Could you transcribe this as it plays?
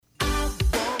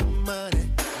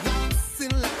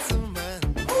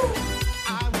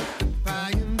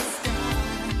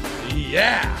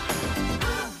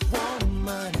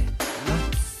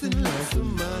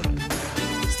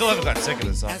haven't gotten sick of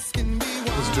this song.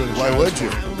 Why would you?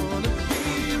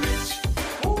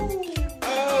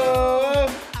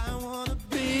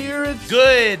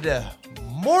 Good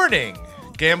morning,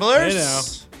 gamblers. Hey now.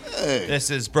 Hey. This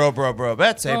is Bro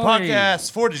Bets, a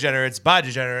podcast for degenerates by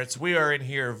degenerates. We are in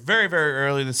here very, very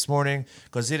early this morning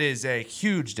because it is a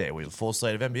huge day. We have a full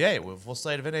slate of NBA. We have a full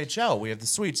slate of NHL. We have the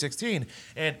Sweet 16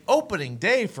 and opening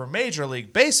day for Major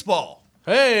League Baseball.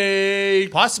 Hey.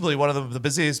 Possibly one of the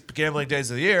busiest gambling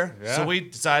days of the year. Yeah. So we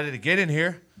decided to get in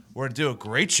here. We're going to do a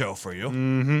great show for you.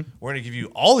 Mm-hmm. We're going to give you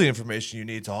all the information you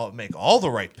need to make all the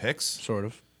right picks. Sort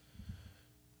of.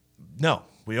 No,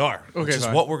 we are. Okay, which is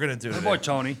fine. what we're going to do Good today. boy,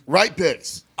 Tony. Right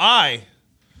picks. I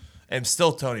am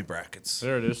still Tony Brackets.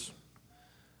 There it is.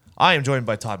 I am joined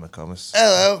by Todd McComas,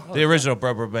 Hello. the original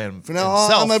Bro man For now on,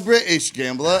 himself. I'm a British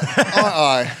gambler.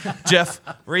 Aye. Jeff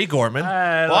Ree Gorman,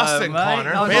 Boston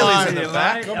Connor, Bailey's in the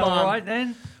back. Come on. All right,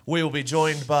 then. We will be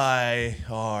joined by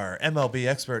our MLB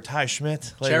expert Ty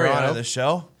Schmidt later Cheerio. on in the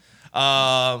show.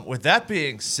 With that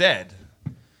being said,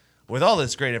 with all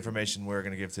this great information we're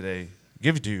going to give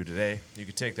to you today, you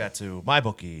can take that to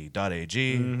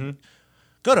mybookie.ag. Mm-hmm.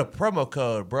 Go to promo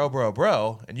code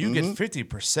bro, and you get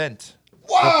 50%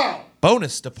 Wow.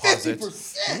 bonus deposit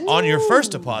 50%? on your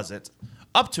first deposit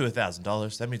up to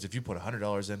 $1,000. That means if you put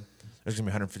 $100 in, there's going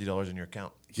to be $150 in your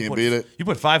account. Can't put, beat it. You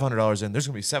put $500 in, there's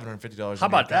going to be $750 How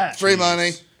about that? Free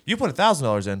money. You put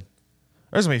 $1,000 in,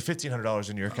 there's going to be $1,500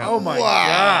 in your account. Oh my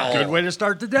Wow. Good way to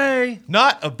start the day.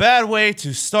 Not a bad way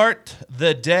to start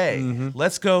the day. Mm-hmm.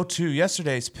 Let's go to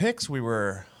yesterday's picks. We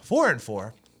were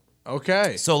 4-4.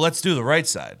 Okay. So let's do the right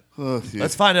side. Oh, yeah.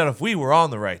 Let's find out if we were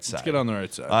on the right side. Let's get on the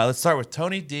right side. Let's start with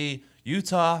Tony D.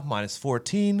 Utah minus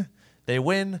 14. They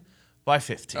win by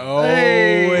 15. oh, We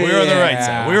were on the right yeah.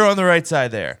 side. We were on the right side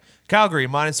there. Calgary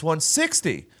minus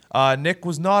 160. Nick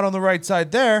was not on the right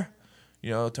side there.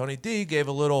 You know, Tony D gave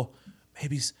a little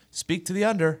maybe speak to the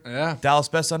under. Yeah. Dallas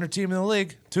best under team in the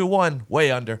league. 2-1,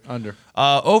 way under. Under.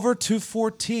 Over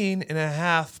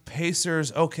 214.5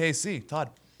 Pacers OKC. Todd.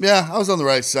 Yeah, I was on the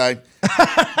right side.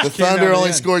 The Thunder down only the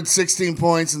end. scored 16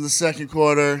 points in the second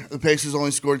quarter. The Pacers only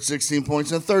scored 16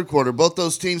 points in the third quarter. Both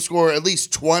those teams score at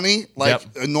least 20, like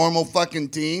Yep. a normal fucking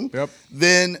team. Yep.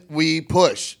 Then we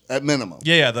push at minimum.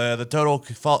 Yeah, the total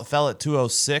fell at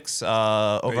 206.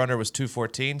 Over-under was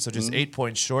 214, so just 8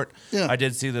 points short. Yeah. I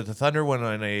did see that the Thunder went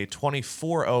on a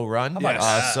 24-0 run. about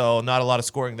that? So not a lot of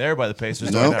scoring there by the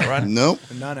Pacers during Nope. that run. Nope.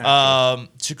 None actually.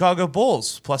 Chicago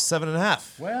Bulls plus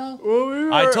 7.5. Well,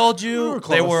 I told you we were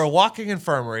they close. were a walking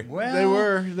infirmary. They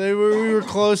were. We were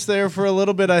close there for a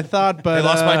little bit, I thought, but They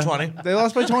lost by 20. They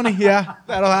lost by 20. Yeah,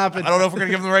 that'll happen. I don't know if we're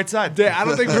gonna give them the right side. I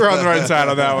don't think we were on the right side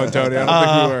on that one, Tony. I don't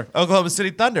think we were. Oklahoma City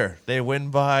Thunder. They win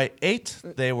by 8.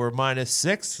 They were minus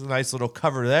 6. Nice little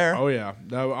cover there. Oh yeah,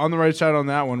 on the right side on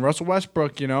that one. Russell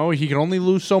Westbrook, you know, he can only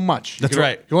lose so much. That's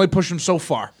right. You can only push him so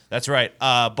far. That's right.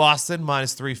 Boston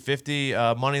minus 350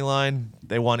 money line.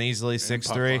 They won easily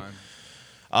 6-3.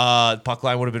 Puck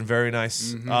line would have been very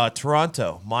nice.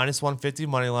 Toronto, minus 150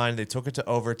 money line. They took it to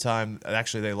overtime.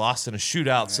 Actually, they lost in a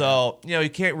shootout. So, you know, you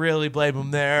can't really blame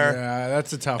them there. Yeah,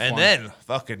 that's a tough And one. then,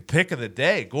 fucking pick of the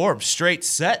day, Gorm, straight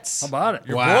sets. how about it?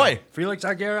 Your Wow. boy. Felix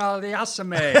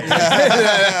Aguirre-Aliassime.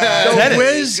 Tennis. The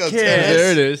Whiz Go Kid. Tennis.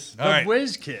 there it is. All The right.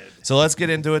 Whiz Kid. So let's get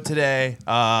into it today.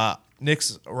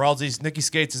 Nicky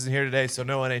Skates isn't here today, so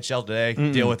no NHL today.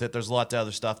 Deal with it. There's a lot of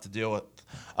other stuff to deal with.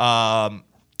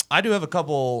 I do have a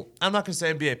couple. I'm not going to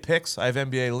say NBA picks. I have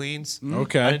NBA leans.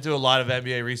 Okay. I didn't do a lot of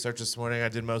NBA research this morning. I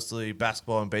did mostly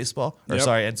basketball and baseball. Or Yep.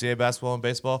 sorry, NCAA basketball and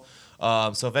baseball.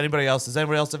 So if anybody else, does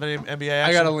anybody else have any NBA action?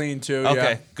 I got a lean too.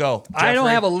 Okay, Yeah. go. I don't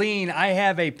Jeffrey? have a lean. I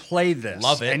have a play this.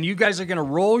 Love it. And you guys are going to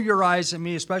roll your eyes at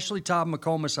me, especially Tom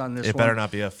McComas on this It one. better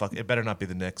not be It better not be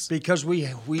the Knicks. Because we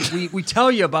tell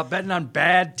you about betting on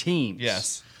bad teams.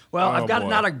 Yes. Well, Oh, I've got boy.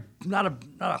 not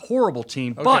a horrible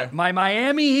team, Okay. but my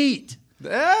Miami Heat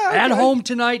Yeah, at okay. home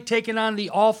tonight, taking on the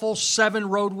awful 7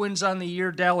 road wins on the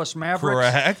year Dallas Mavericks.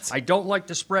 Correct. I don't like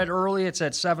the spread early. It's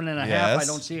at 7.5. Yes. I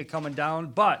don't see it coming down,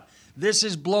 but this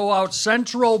is blowout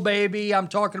central, baby. I'm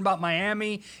talking about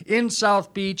Miami in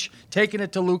South Beach, taking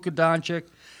it to Luka Doncic.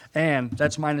 And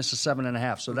that's minus a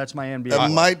 7.5. So that's my NBA. That play.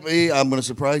 might be, I'm going to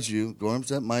surprise you, Gorms,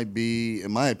 that might be,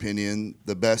 in my opinion,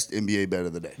 the best NBA bet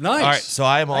of the day. Nice. All right, so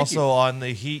I am Thank also you. on the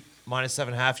Heat minus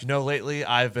 7.5. You know, lately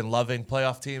I've been loving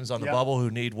playoff teams on the Yep. bubble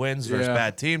who need wins versus Yeah.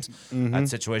 bad teams. That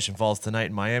situation falls tonight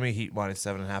in Miami. Heat minus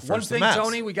 7.5 One versus thing, the Mavs.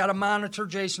 Tony, we got to monitor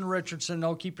Jason Richardson.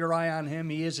 Though, keep your eye on him.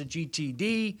 He is a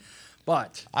GTD,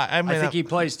 but I mean, think he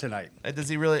plays tonight. Does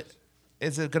he really?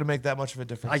 Is it going to make that much of a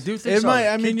difference? I do think It so. might.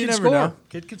 I Kid mean, you can never score. know.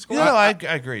 Kid can You score. know, I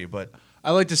agree, but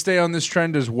I like to stay on this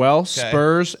trend as well.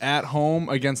 Spurs at home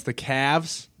against the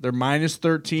Cavs. They're minus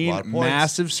 13,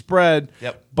 massive spread.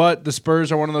 Yep. But the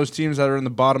Spurs are one of those teams that are in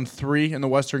the bottom 3 in the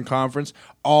Western Conference.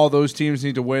 All those teams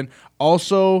need to win.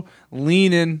 Also,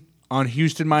 lean in on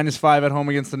Houston minus 5 at home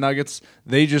against the Nuggets.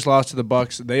 They just lost to the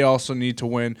Bucks. They also need to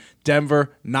win.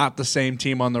 Denver, not the same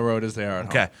team on the road as they are at home.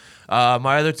 Okay.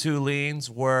 My other 2 leans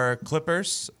were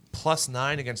Clippers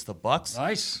 +9 against the Bucks.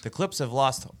 Nice. The Clips have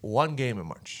lost 1 game in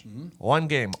March. 1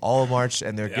 game all of March,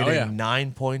 and they're getting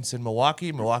 9 points in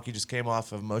Milwaukee. Milwaukee just came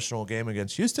off an emotional game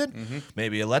against Houston.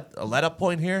 Maybe a let-up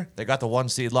point here. They got the 1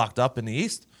 seed locked up in the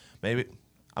East. Maybe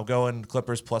I'm going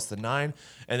Clippers plus the 9.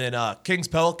 And then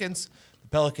Kings-Pelicans. The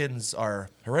Pelicans are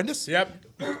horrendous. Yep.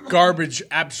 Garbage.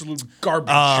 Absolute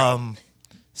garbage.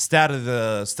 Stat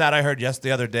I heard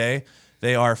the other day,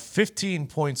 they are 15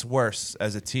 points worse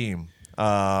as a team.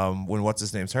 When what's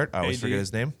his name's hurt, I always forget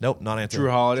his name. Nope, not Anthony.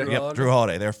 Drew Holiday. Yep, Drew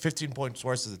Holiday. They're 15 points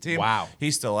worse as a team. Wow.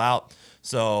 He's still out.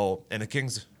 So, and the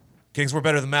Kings were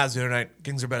better than Mavs the other night.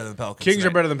 Kings are better than the Pelicans. Kings are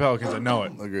tonight. better than Pelicans. I know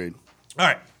it. Agreed. All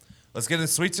right. Let's get into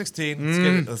Sweet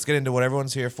 16. Let's get into what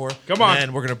everyone's here for. Come on.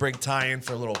 And we're going to bring Ty in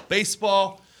for a little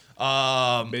baseball.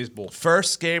 Baseball.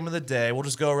 First game of the day. We'll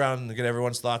just go around and get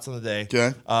everyone's thoughts on the day.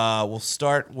 Okay. We'll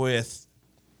start with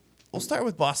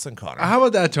Boston, Connor. How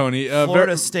about that, Tony?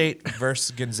 Florida State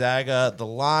versus Gonzaga. The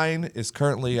line is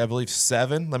currently, I believe,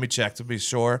 7. Let me check to be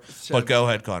sure. But go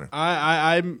ahead, Connor.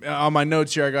 I'm on my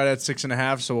notes here. I got it at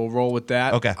 6.5, so we'll roll with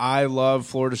that. Okay. I love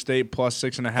Florida State plus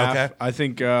 6.5. Okay. I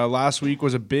think last week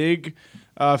was a big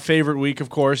favorite week. Of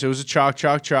course, it was a chalk.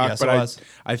 Yes, but it was.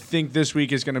 I think this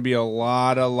week is going to be a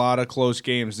lot of close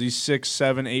games. These 6,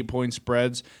 7, 8 point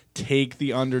spreads. Take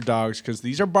the underdogs because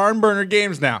these are barn burner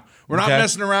games now. We're not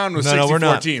messing around with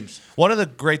 64 teams. One of the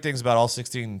great things about all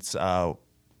 16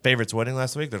 favorites winning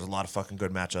last week, there's a lot of fucking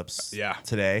good matchups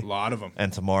today. A lot of them.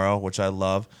 And tomorrow, which I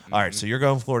love. All right, so you're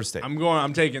going Florida State.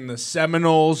 I'm taking the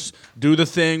Seminoles, do the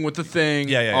thing with the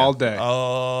thing all day.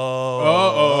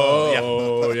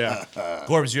 Yeah.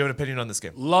 Corbs, you have an opinion on this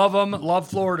game? Love them. Love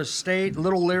Florida State.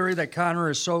 Little leery that Connor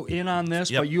is so in on this,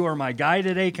 but you are my guy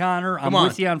today, Connor. I'm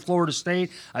with you on Florida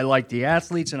State. I like the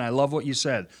athletes, and I love what you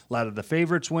said. A lot of the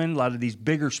favorites win. A lot of these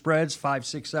bigger spreads, 5,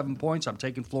 6, 7 points. I'm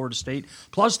taking Florida State,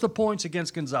 plus the points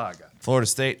against Gonzaga. Florida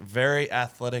State, very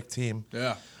athletic team.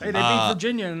 Yeah. Hey, they beat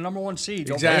Virginia in the number 1 seed.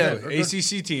 Exactly.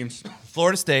 ACC teams.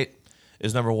 Florida State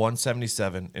is number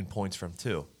 177 in points from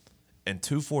 2 and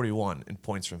 241 in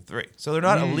points from 3. So they're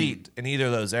not elite in either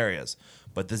of those areas.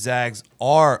 But the Zags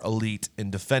are elite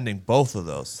in defending both of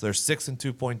those. They're 6th in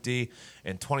 2-point D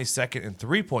and 22nd in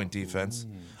 3-point defense.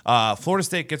 Florida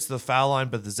State gets to the foul line,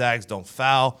 but the Zags don't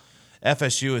foul.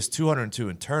 FSU is 202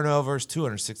 in turnovers,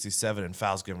 267 in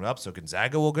fouls given up. So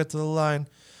Gonzaga will get to the line.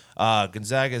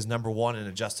 Gonzaga is number 1 in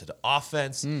adjusted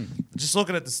offense. Just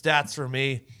looking at the stats for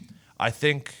me, I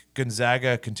think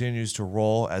Gonzaga continues to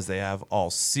roll as they have all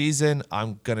season.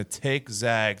 I'm going to take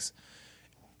Zags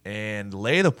and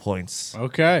lay the points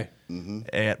Okay.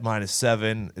 at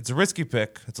 -7. It's a risky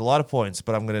pick. It's a lot of points,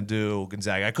 but I'm going to do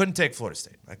Gonzaga. I couldn't take Florida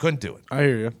State. I couldn't do it. I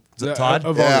hear you. Todd?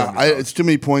 It's too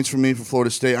many points for me for Florida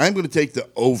State. I'm going to take the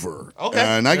over. Okay.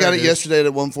 And I got it yesterday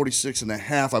at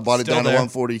 146.5. I bought it Still down there. to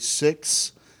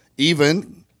 146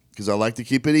 even because I like to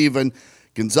keep it even.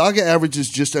 Gonzaga averages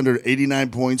just under 89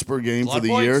 points per game for the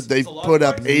year. They've put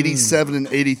up 87 and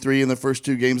 83 in the first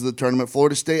 2 games of the tournament.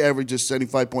 Florida State averages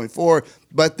 75.4,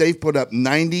 but they've put up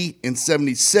 90 and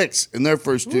 76 in their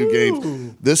first 2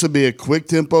 games. This will be a quick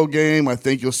tempo game. I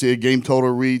think you'll see a game total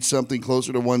reach something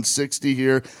closer to 160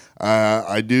 here.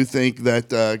 I do think that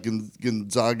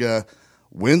Gonzaga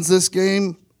wins this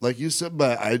game, like you said,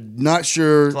 but I'm not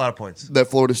sure It's a lot of points.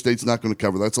 that Florida State's not going to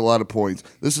cover. That's a lot of points.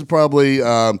 This is probably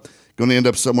going to end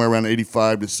up somewhere around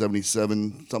 85 to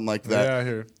 77, something like that. Yeah, I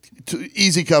hear you.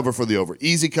 Easy cover for the over.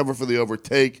 Easy cover for the over.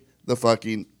 Take the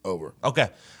fucking over. Okay.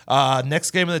 Next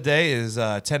game of the day is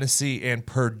Tennessee and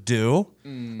Purdue.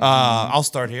 I'll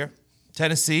start here.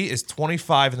 Tennessee is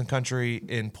 25 in the country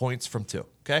in points from 2.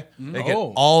 Okay? They get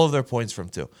all of their points from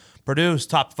 2. Purdue is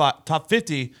top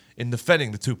 50 in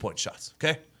defending the 2-point shots.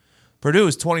 Okay? Purdue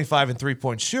is 25 in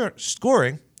 3-point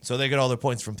scoring, so they get all their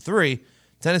points from 3.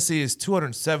 Tennessee is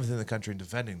 207th in the country in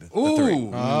defending the 3.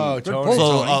 Oh, Tony.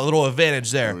 So a little advantage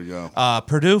there. There we go.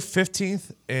 Purdue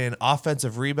 15th in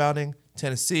offensive rebounding.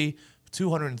 Tennessee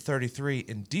 233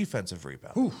 in defensive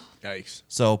rebounding. Yikes.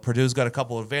 So Purdue's got a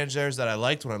couple of advantages there that I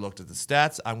liked when I looked at the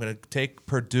stats. I'm going to take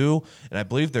Purdue, and I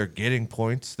believe they're getting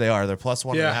points. They are. They're plus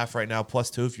 1.5 right now, plus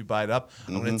 2 if you buy it up.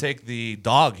 I'm going to take the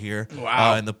dog here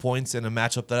Wow. and the points in a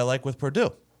matchup that I like with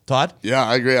Purdue. Todd? Yeah,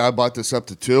 I agree. I bought this up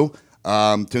to 2.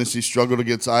 Tennessee struggled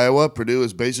against Iowa. Purdue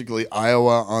is basically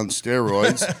Iowa on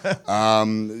steroids.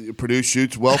 Purdue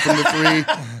shoots well from the three.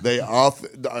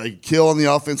 They kill on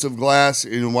the offensive glass.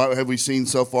 And what have we seen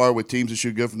so far with teams that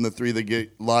shoot good from the three? They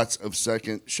get lots of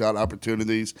second shot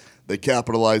opportunities. They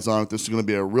capitalize on it. This is going to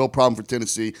be a real problem for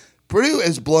Tennessee. Purdue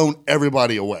has blown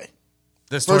everybody away.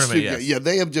 This tournament, yes. Yeah,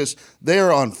 they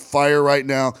are on fire right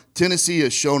now. Tennessee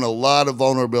has shown a lot of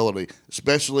vulnerability,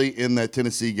 especially in that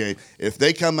Tennessee game. If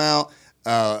they come out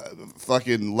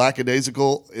fucking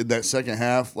lackadaisical in that second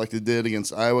half like they did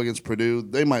against Iowa, against Purdue,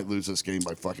 they might lose this game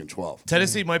by fucking 12.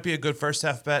 Tennessee might be a good first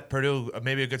half bet. Purdue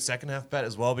maybe a good second half bet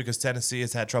as well, because Tennessee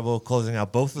has had trouble closing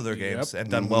out both of their games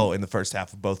and done well in the first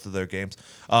half of both of their games.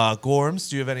 Gorms,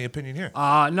 do you have any opinion here?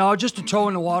 No, just a toe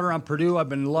in the water on Purdue. I've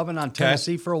been loving on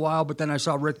Tennessee for a while, but then I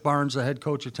saw Rick Barnes, the head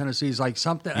coach of Tennessee. He's like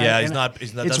something. Yeah, does not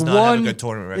have a good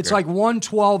tournament record. It's like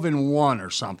 1-12-1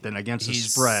 or something against the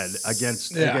spread.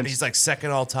 Against he's like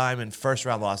second all time in first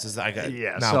round losses.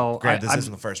 Granted, this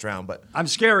isn't the first round, but I'm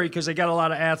scary because they got a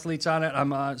lot of athletes on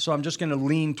it. So I'm just going to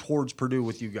lean towards Purdue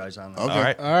with you guys on that.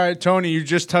 Okay. All right, Tony, you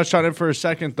just touched on it for a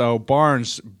second though.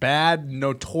 Barnes, bad,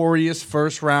 notorious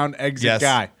first round exit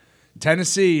guy.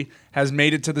 Tennessee has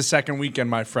made it to the second weekend,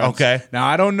 my friends. Okay. Now,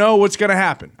 I don't know what's going to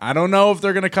happen. I don't know if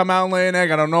they're going to come out and lay an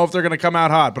egg. I don't know if they're going to come out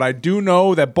hot. But I do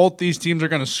know that both these teams are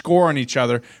going to score on each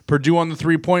other. Purdue on the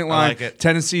three-point line. I like it.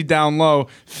 Tennessee down low.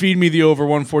 Feed me the over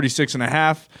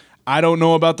 146.5. I don't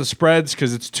know about the spreads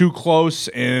because it's too close.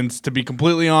 And to be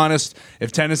completely honest,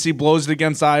 if Tennessee blows it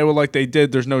against Iowa like they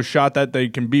did, there's no shot that they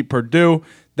can beat Purdue.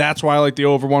 That's why I like the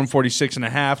over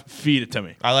 146.5. Feed it to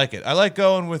me. I like it. I like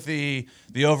going with the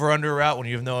over-under route when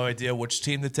you have no idea which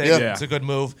team to take. Yeah. It's a good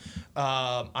move.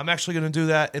 I'm actually going to do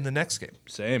that in the next game.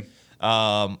 Same.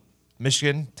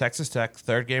 Michigan, Texas Tech,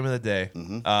 third game of the day.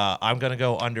 I'm going to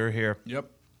go under here.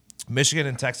 Yep. Michigan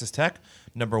and Texas Tech,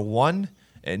 number 1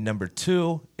 and number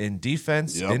 2 in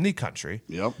defense in the country.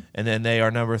 Yep. And then they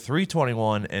are number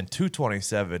 321 and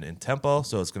 227 in tempo.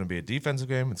 So it's going to be a defensive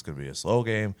game. It's going to be a slow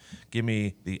game. Give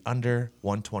me the under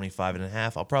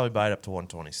 125.5. I'll probably buy it up to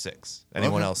 126.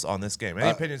 Anyone else on this game? Any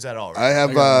opinions at all? Right? I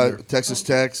have Texas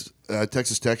Tech.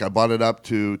 I bought it up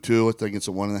to 2. I think it's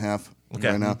a 1.5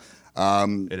 right now.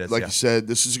 It is, you said,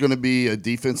 this is going to be a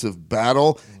defensive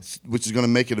battle, which is going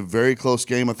to make it a very close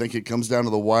game. I think it comes down to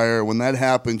the wire. When that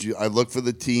happens, I look for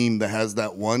the team that has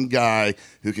that one guy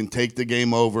who can take the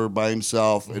game over by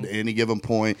himself at any given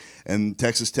point, and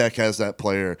Texas Tech has that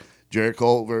player. Jarrett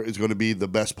Culver is going to be the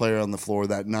best player on the floor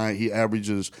that night. He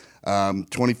averages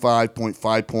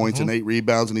 25.5 points and 8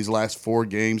 rebounds in these last 4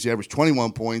 games. He averaged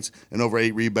 21 points and over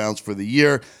 8 rebounds for the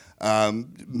year.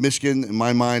 Michigan, in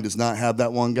my mind, does not have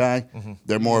that one guy.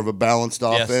 They're more of a balanced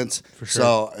offense. For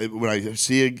sure. So when I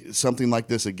see something like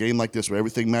this, a game like this where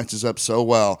everything matches up so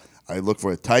well, I look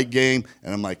for a tight game,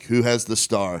 and I'm like, who has the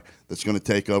star that's going to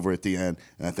take over at the end?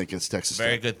 And I think it's Texas Tech.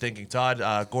 Very good thinking. Todd,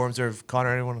 Gorms or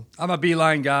Connor, anyone? I'm a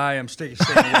Beeline guy. I'm staying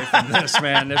away from this,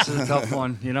 man. This is a tough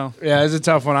one, you know? Yeah, it's a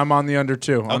tough one. I'm on the under,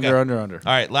 too. Okay. Under.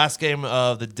 All right, last game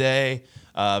of the day.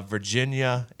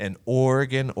 Virginia and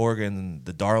Oregon. Oregon,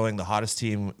 the darling, the hottest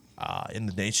team in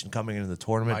the nation coming into the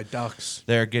tournament. My Ducks.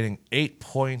 They're getting 8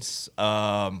 points.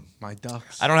 My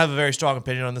Ducks. I don't have a very strong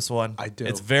opinion on this one. I do.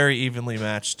 It's very evenly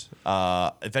matched.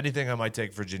 If anything, I might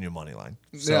take Virginia money line.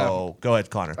 So go ahead,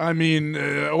 Connor. I mean,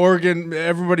 Oregon,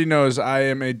 everybody knows I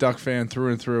am a Duck fan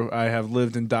through and through. I have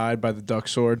lived and died by the Duck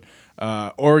sword.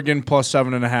 Oregon plus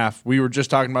 7.5. We were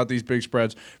just talking about these big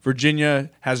spreads.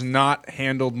 Virginia has not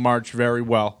handled March very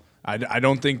well. I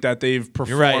don't think that they've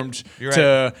performed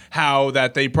to how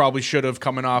that they probably should have,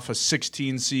 coming off a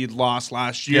 16 seed loss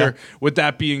last year. Yeah. With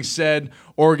that being said,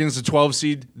 Oregon's a 12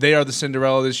 seed. They are the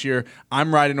Cinderella this year.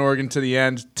 I'm riding Oregon to the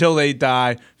end till they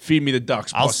die. Feed me the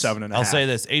Ducks plus 7.5. I'll say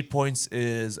this: 8 points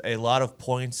is a lot of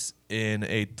points when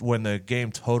the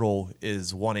game total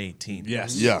is 118.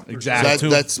 Yes. Yeah. Exactly.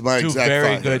 That's my two exact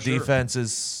very thought. good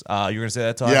defenses. You're gonna say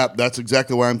that, Todd? Yeah, that's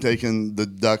exactly why I'm taking the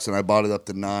Ducks, and I bought it up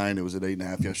to 9. It was at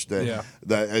 8.5 yesterday. Yeah.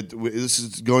 This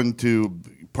is going to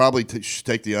probably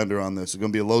take the under on this. It's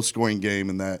going to be a low-scoring game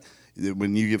in that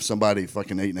when you give somebody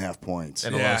fucking 8.5 points.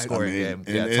 And a low-scoring game.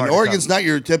 And Oregon's not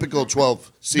your typical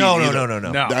 12 seed. No.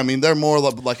 I mean, they're more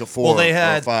like a 4 or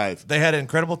a 5. They had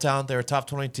incredible talent. They were a top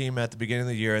 20 team at the beginning of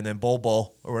the year, and then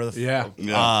Bol or whatever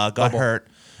got hurt.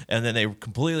 And then they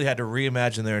completely had to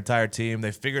reimagine their entire team.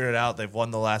 They figured it out. They've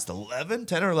won the last 10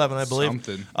 or 11, I believe.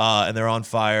 Something. And they're on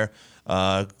fire.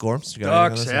 Gorms, you got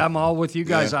Ducks, I'm all with you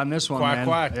guys on this one, man.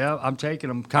 Quack. Yeah, I'm taking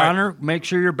them. Connor, make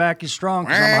sure your back is strong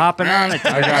because I'm hopping on it.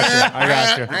 I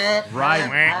got you.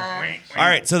 Right. All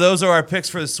right, so those are our picks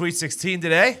for the Sweet 16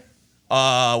 today.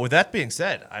 With that being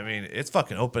said, I mean, it's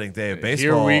fucking opening day of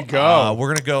baseball. Here we go.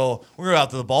 We're gonna go out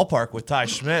to the ballpark with Ty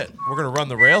Schmidt. We're gonna run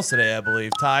the rails today, I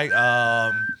believe. Ty,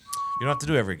 you don't have to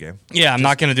do every game. Yeah, I'm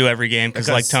not going to do every game because,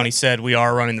 like Tony said, we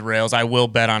are running the rails. I will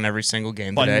bet on every single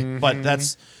game today. But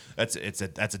that's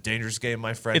a dangerous game,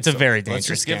 my friend. It's a very dangerous game. Let's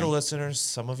just give game. the listeners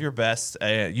some of your best.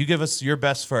 You give us your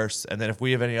best first, and then if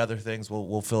we have any other things,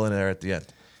 we'll fill in there at the end.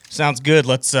 Sounds good.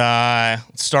 Let's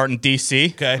start in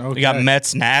DC. Okay. We got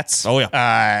Mets, Nats. Oh,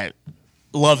 yeah.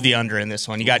 Love the under in this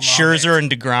one. You got Scherzer and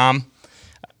DeGrom.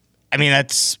 I mean,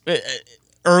 that's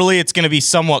early. It's going to be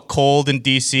somewhat cold in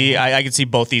DC. I can see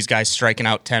both these guys striking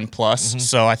out 10+. Mm-hmm.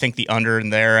 So I think the under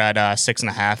in there at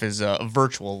 6.5 is a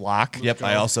virtual lock. Yep,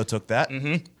 I also took that.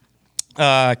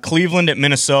 Mm-hmm. Cleveland at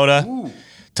Minnesota. Ooh.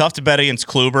 Tough to bet against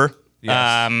Kluber.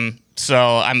 Yes. So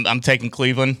I'm taking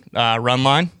Cleveland run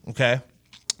line. Okay.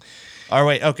 All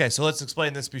right. Okay. So let's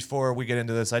explain this before we get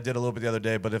into this. I did a little bit the other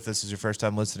day, but if this is your first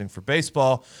time listening for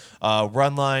baseball,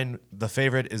 run line, the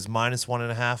favorite is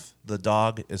 -1.5. The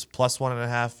dog is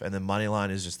 +1.5, and then money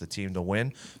line is just the team to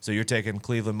win. So you're taking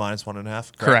Cleveland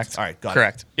 -1.5. Correct. All right. Got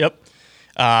Correct. Yep.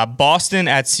 Boston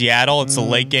at Seattle. It's a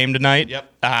late game tonight.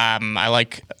 Yep. I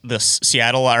like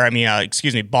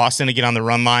the Boston to get on the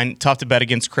run line. Tough to bet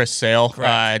against Chris Sale.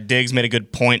 Diggs made a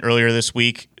good point earlier this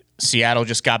week. Seattle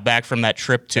just got back from that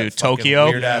trip to Tokyo.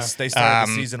 Weird ass. They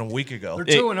started the season a week ago. They're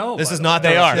 2-0. This is not.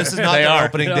 They are. This is not their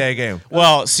opening day game.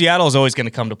 Well, Seattle's always going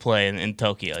to come to play in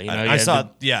Tokyo. You know, I saw.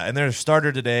 And their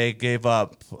starter today gave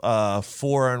up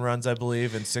 4 earned runs, I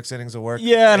believe, in 6 innings of work.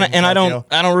 Yeah, and I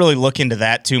don't really look into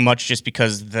that too much, just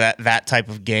because that type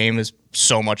of game is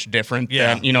so much different.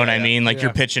 Yeah, than, you know what I mean? Like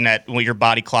you're pitching at your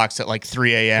body clock's at like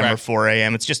 3 a.m. or 4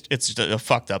 a.m. It's just a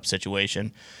fucked up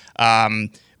situation.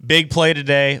 Big play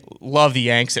today. Love the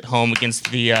Yanks at home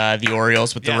against the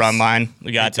Orioles with the run line.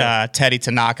 We got Teddy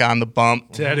Tanaka on the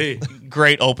bump. Teddy.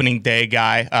 Great opening day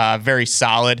guy. Very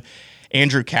solid.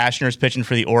 Andrew Kashner's pitching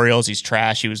for the Orioles. He's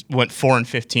trash. He went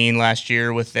 4-15 last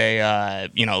year with a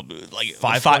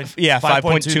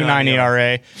 5.29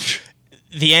 ERA.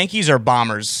 The Yankees are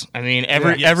bombers. I mean,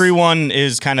 everyone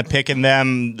is kind of picking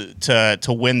them to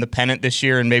win the pennant this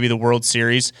year and maybe the World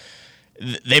Series.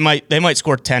 They might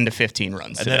score 10 to 15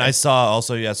 runs. And then I saw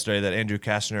also yesterday that Andrew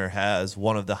Kashner has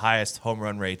one of the highest home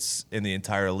run rates in the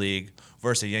entire league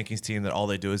versus a Yankees team that all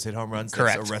they do is hit home runs.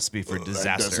 Correct. That's a recipe for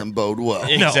disaster. That doesn't bode well.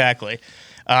 Exactly.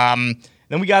 Then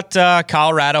we got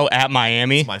Colorado at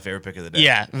Miami. That's my favorite pick of the day.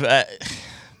 Yeah.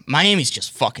 Miami's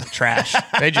just fucking trash.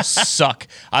 They just suck.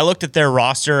 I looked at their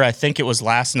roster, I think it was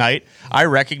last night. I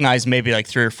recognized maybe like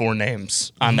 3 or 4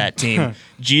 names on that team.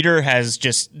 Jeter has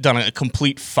just done a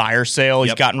complete fire sale.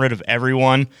 He's gotten rid of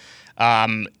everyone.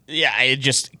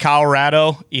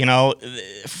 Colorado,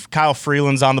 Kyle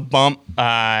Freeland's on the bump.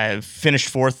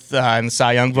 Finished 4th in the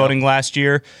Cy Young voting last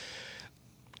year.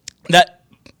 That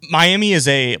Miami is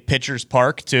a pitcher's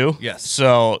park too. Yes.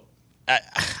 So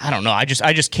I don't know. I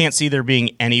just can't see there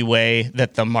being any way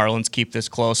that the Marlins keep this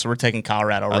close. So we're taking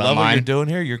Colorado run line. I love what you're doing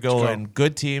here. You're going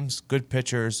good teams, good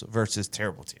pitchers versus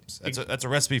terrible teams. That's a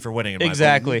recipe for winning. In my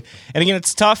Exactly. And again,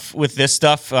 it's tough with this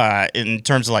stuff in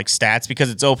terms of like stats because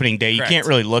it's opening day. Correct. You can't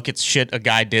really look at shit a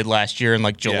guy did last year in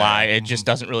like July. Yeah. It just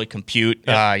doesn't really compute.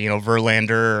 Yeah. Verlander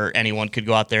or anyone could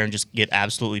go out there and just get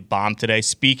absolutely bombed today.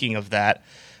 Speaking of that,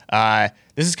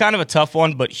 this is kind of a tough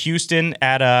one, but Houston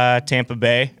at Tampa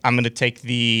Bay. I'm going to take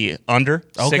the under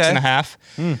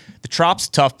 6.5. The Trop's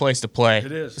a tough place to play.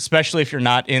 It is, especially if you're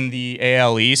not in the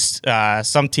AL East.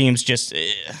 Some teams just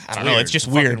I don't know. It's just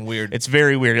weird. It's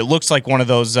very weird. It looks like one of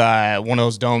those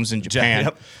domes in Japan.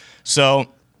 Yep. So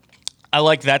I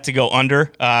like that to go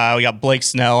under. We got Blake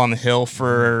Snell on the hill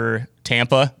for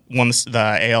Tampa. Won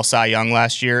the AL Cy Young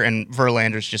last year, and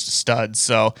Verlander's just a stud.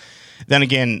 So. Then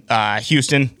again,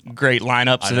 Houston, great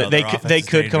lineup, so they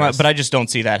could come out, but I just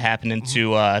don't see that happening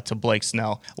to Blake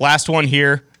Snell. Last one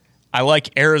here, I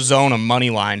like Arizona money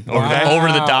line over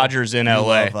the Dodgers in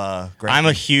LA. I'm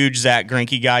a huge Zach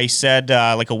Greinke guy. He said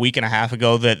like a week and a half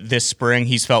ago that this spring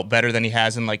he's felt better than he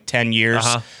has in like 10 years.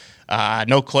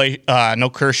 No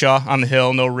Kershaw on the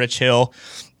hill, no Rich Hill.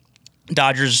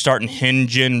 Dodgers are starting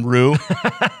Hyun-Jin Ryu.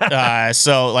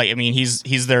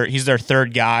 He's their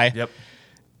third guy. Yep.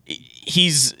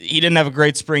 He didn't have a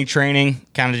great spring training,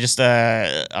 kind of just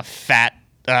a fat,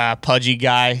 pudgy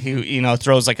guy who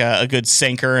throws like a good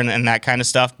sinker and that kind of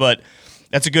stuff. But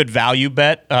that's a good value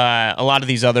bet. A lot of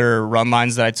these other run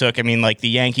lines that I took, like the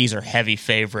Yankees are heavy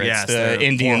favorites. Yes, the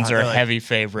Indians are heavy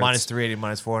favorites. -380,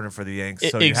 -400 for the Yanks.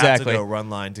 So Exactly. You have to go run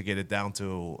line to get it down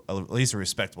to at least a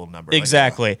respectable number.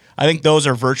 Exactly. I think those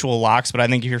are virtual locks, but I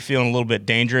think if you're feeling a little bit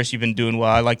dangerous, you've been doing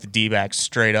well. I like the D-backs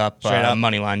straight up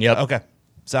money line. Yep. Okay.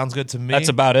 Sounds good to me. That's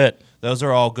about it. Those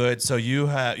are all good. So you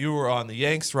were on the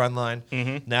Yanks run line,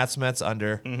 Nats Mets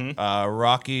under,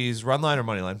 Rockies run line or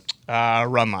money line?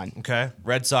 Run line. Okay.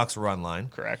 Red Sox run line.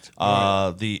 Correct.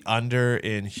 The under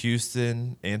in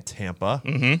Houston and Tampa,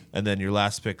 and then your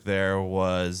last pick there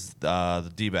was the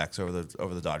D-backs over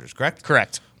the Dodgers. Correct.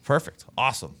 Correct. Perfect.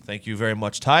 Awesome. Thank you very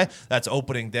much, Ty. That's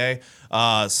opening day.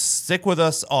 Stick with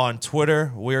us on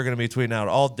Twitter. We're going to be tweeting out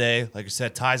all day. Like I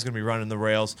said, Ty's going to be running the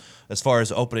rails as far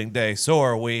as opening day. So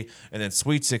are we. And then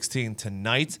Sweet 16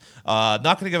 tonight. Not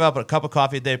going to give up a cup of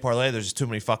coffee a day parlay. There's just too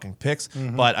many fucking picks.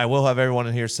 But I will have everyone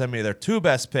in here send me their 2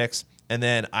 best picks. And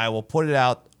then I will put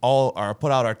out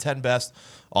our 10 best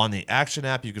on the Action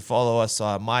app. You can follow us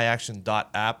on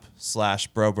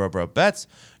myaction.app/brobrobro-bets.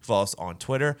 Follow us on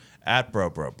Twitter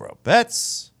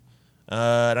 @brobrobro-bets.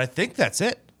 And I think that's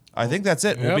it.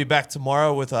 We'll be back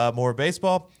tomorrow with more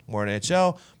baseball, more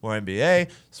NHL, more NBA,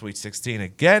 Sweet 16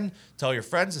 again. Tell your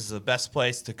friends this is the best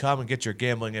place to come and get your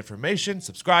gambling information.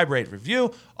 Subscribe, rate,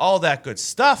 review, all that good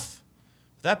stuff.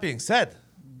 With that being said,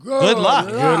 good luck.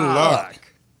 Good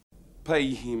luck.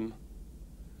 Pay him.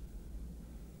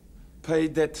 Pay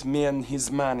that man his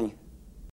money.